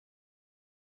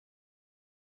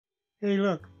Hey,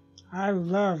 look, I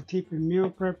love keeping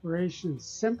meal preparations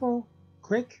simple,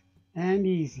 quick, and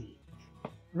easy.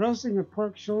 Roasting a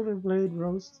pork shoulder blade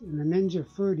roast in the Ninja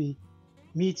Foodi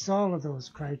meets all of those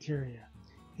criteria.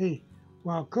 Hey,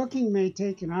 while cooking may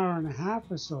take an hour and a half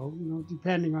or so,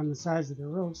 depending on the size of the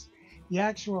roast, the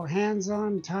actual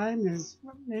hands-on time is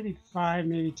maybe 5,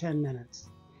 maybe 10 minutes.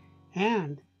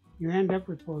 And you end up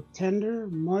with both tender,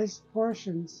 moist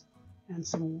portions and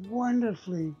some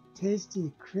wonderfully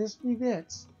tasty, crispy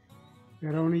bits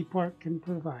that only pork can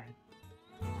provide.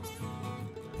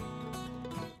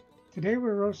 Today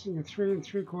we're roasting a 3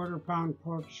 3/4 pound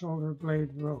pork shoulder blade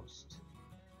roast.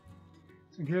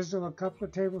 So drizzle a couple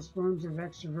of tablespoons of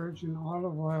extra virgin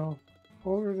olive oil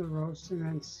over the roast and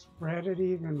then spread it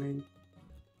evenly.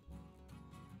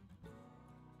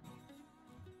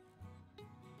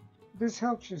 This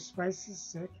helps your spices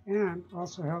stick and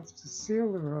also helps to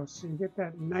seal the roast so you get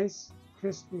that nice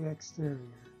crispy exterior.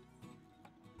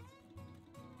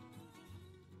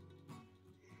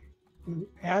 And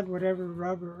add whatever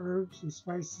rub or herbs and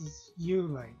spices you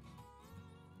like.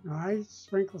 Now I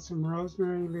sprinkle some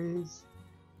rosemary leaves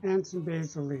and some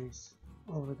basil leaves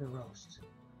over the roast.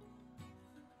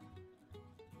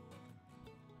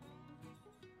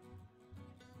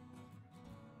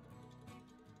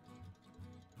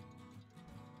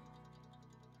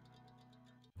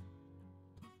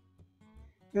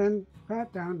 Then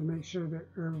pat down to make sure that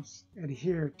herbs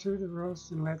adhere to the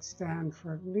roast and let stand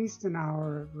for at least an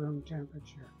hour at room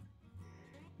temperature.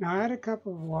 Now add a cup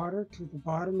of water to the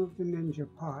bottom of the Ninja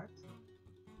pot.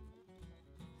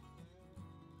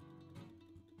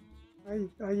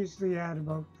 I usually add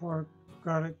about 4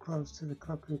 garlic cloves to the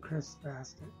cook and crisp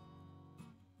basket.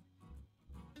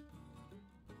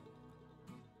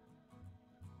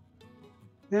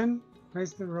 Then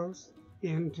place the roast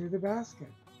into the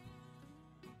basket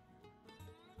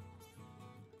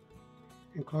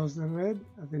and close the lid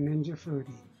of the Ninja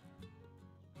Foodi.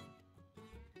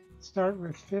 Start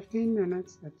with 15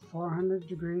 minutes at 400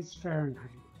 degrees Fahrenheit.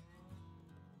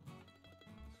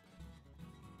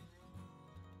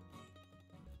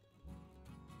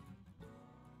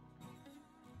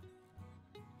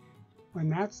 When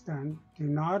that's done, do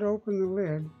not open the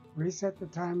lid. Reset the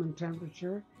time and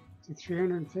temperature to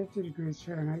 350 degrees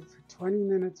Fahrenheit for 20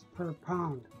 minutes per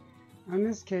pound. In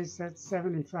this case, that's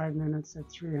 75 minutes at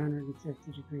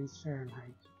 350 degrees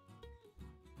Fahrenheit.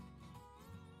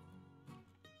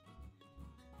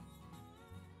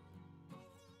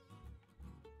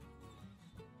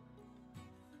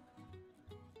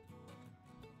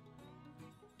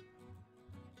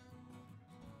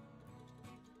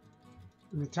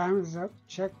 When the timer is up,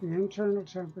 check the internal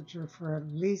temperature for at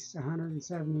least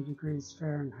 170 degrees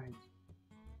Fahrenheit.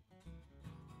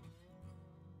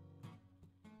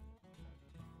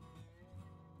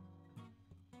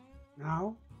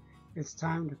 Now it's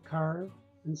time to carve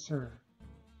and serve.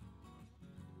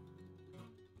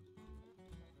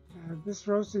 This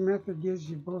roasting method gives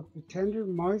you both the tender,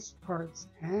 moist parts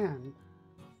and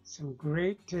some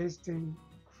great tasting,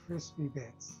 crispy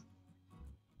bits.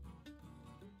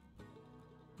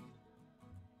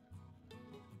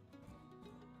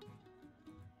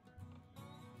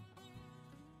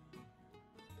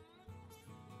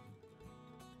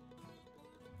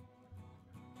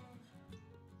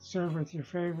 Serve with your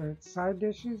favorite side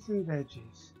dishes and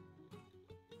veggies,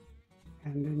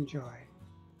 and enjoy.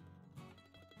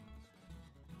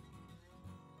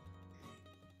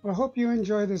 Well, I hope you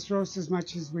enjoy this roast as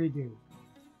much as we do.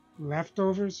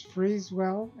 Leftovers freeze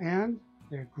well, and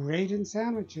they're great in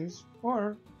sandwiches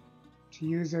or to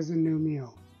use as a new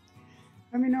meal.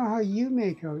 Let me know how you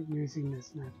make out using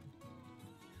this method.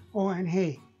 Oh, and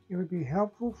hey, it would be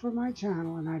helpful for my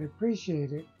channel, and I'd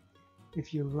appreciate it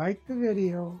if you like the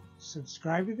video,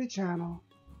 subscribe to the channel,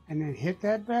 and then hit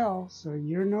that bell so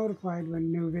you're notified when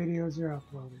new videos are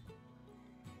uploaded.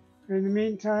 In the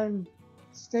meantime,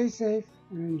 stay safe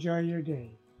and enjoy your day.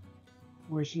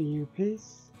 Wishing you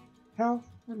peace, health,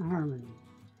 and harmony.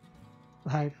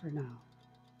 Bye for now.